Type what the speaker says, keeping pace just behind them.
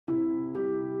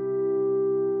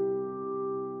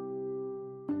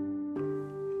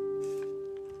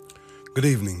Good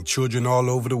evening, children all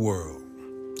over the world.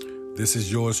 This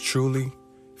is yours truly,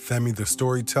 Femi the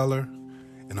Storyteller,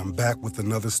 and I'm back with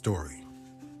another story.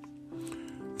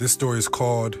 This story is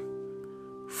called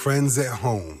Friends at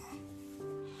Home,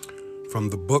 from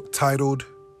the book titled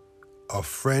A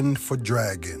Friend for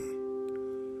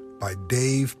Dragon by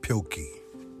Dave Pilkey.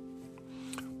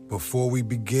 Before we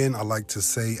begin, I'd like to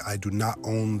say I do not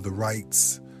own the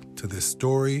rights to this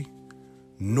story,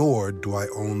 nor do I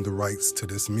own the rights to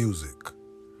this music.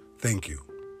 Thank you.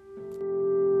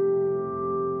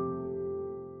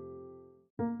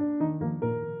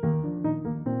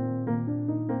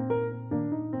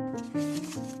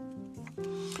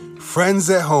 Friends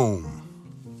at Home.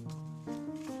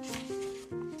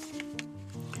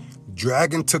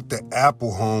 Dragon took the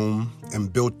apple home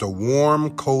and built a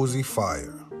warm, cozy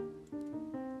fire.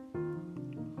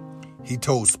 He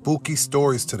told spooky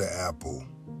stories to the apple.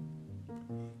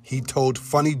 He told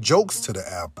funny jokes to the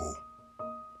apple.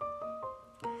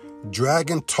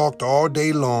 Dragon talked all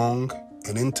day long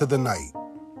and into the night.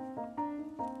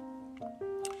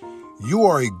 "You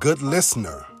are a good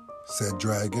listener," said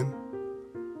Dragon.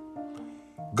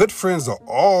 "Good friends are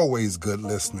always good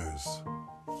listeners."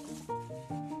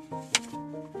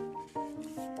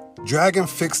 Dragon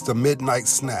fixed a midnight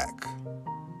snack.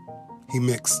 He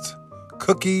mixed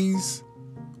cookies,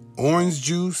 orange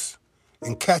juice,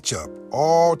 and ketchup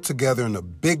all together in a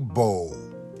big bowl.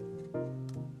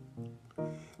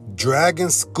 Dragon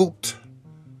scooped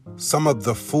some of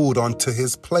the food onto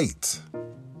his plate.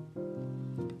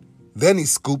 Then he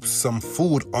scooped some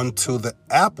food onto the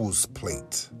apple's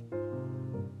plate.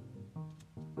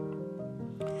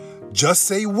 "Just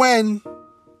say when,"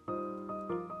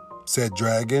 said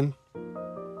Dragon.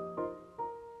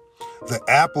 The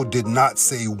apple did not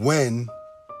say when,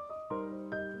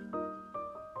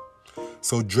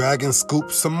 so Dragon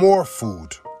scooped some more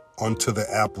food onto the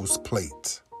apple's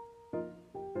plate.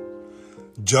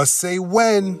 "Just say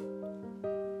when,"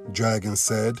 Dragon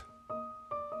said.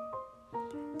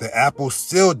 The apple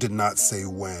still did not say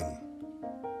when.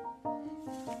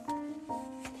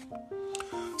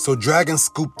 So Dragon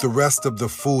scooped the rest of the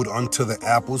food onto the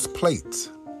apple's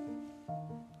plate.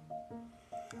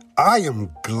 "I am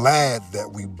glad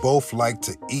that we both like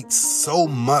to eat so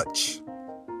much,"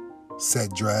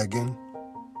 said Dragon.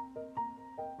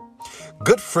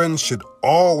 "Good friends should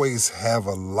always have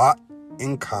a lot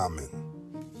in common."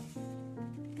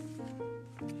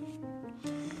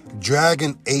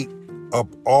 Dragon ate up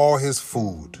all his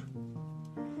food.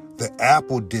 The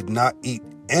apple did not eat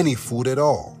any food at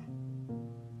all.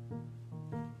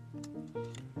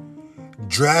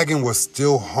 Dragon was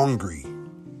still hungry.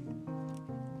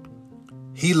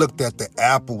 He looked at the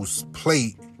apple's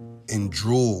plate and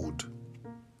drooled.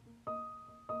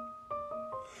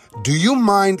 "Do you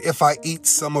mind if I eat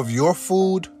some of your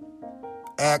food?"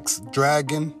 asked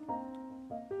Dragon.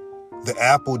 The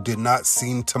apple did not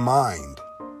seem to mind.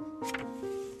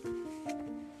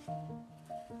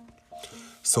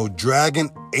 So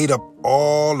Dragon ate up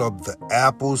all of the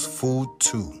apple's food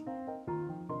too.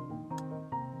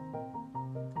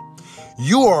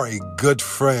 "You are a good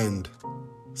friend,"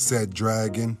 said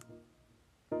Dragon.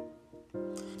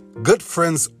 "Good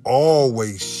friends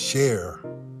always share."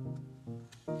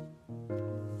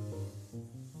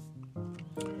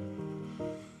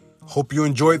 Hope you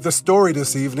enjoyed the story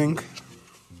this evening.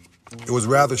 It was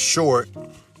rather short,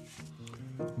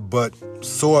 but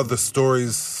so are the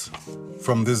stories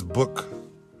from this book,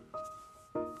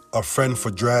 A Friend for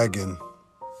Dragon.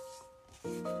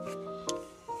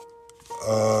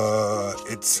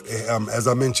 It's as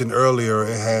I mentioned earlier,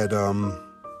 it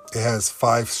has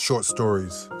 5 short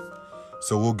stories.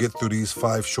 So we'll get through these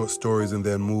 5 short stories and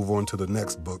then move on to the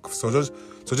next book. So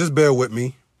just bear with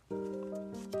me.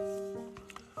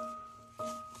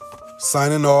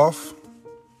 Signing off,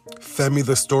 Femi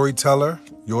the Storyteller,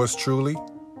 yours truly.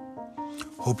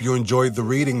 Hope you enjoyed the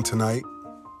reading tonight.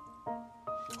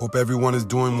 Hope everyone is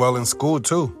doing well in school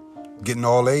too, getting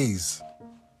all A's.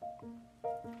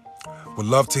 Would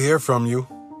love to hear from you.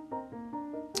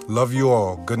 Love you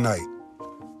all. Good night.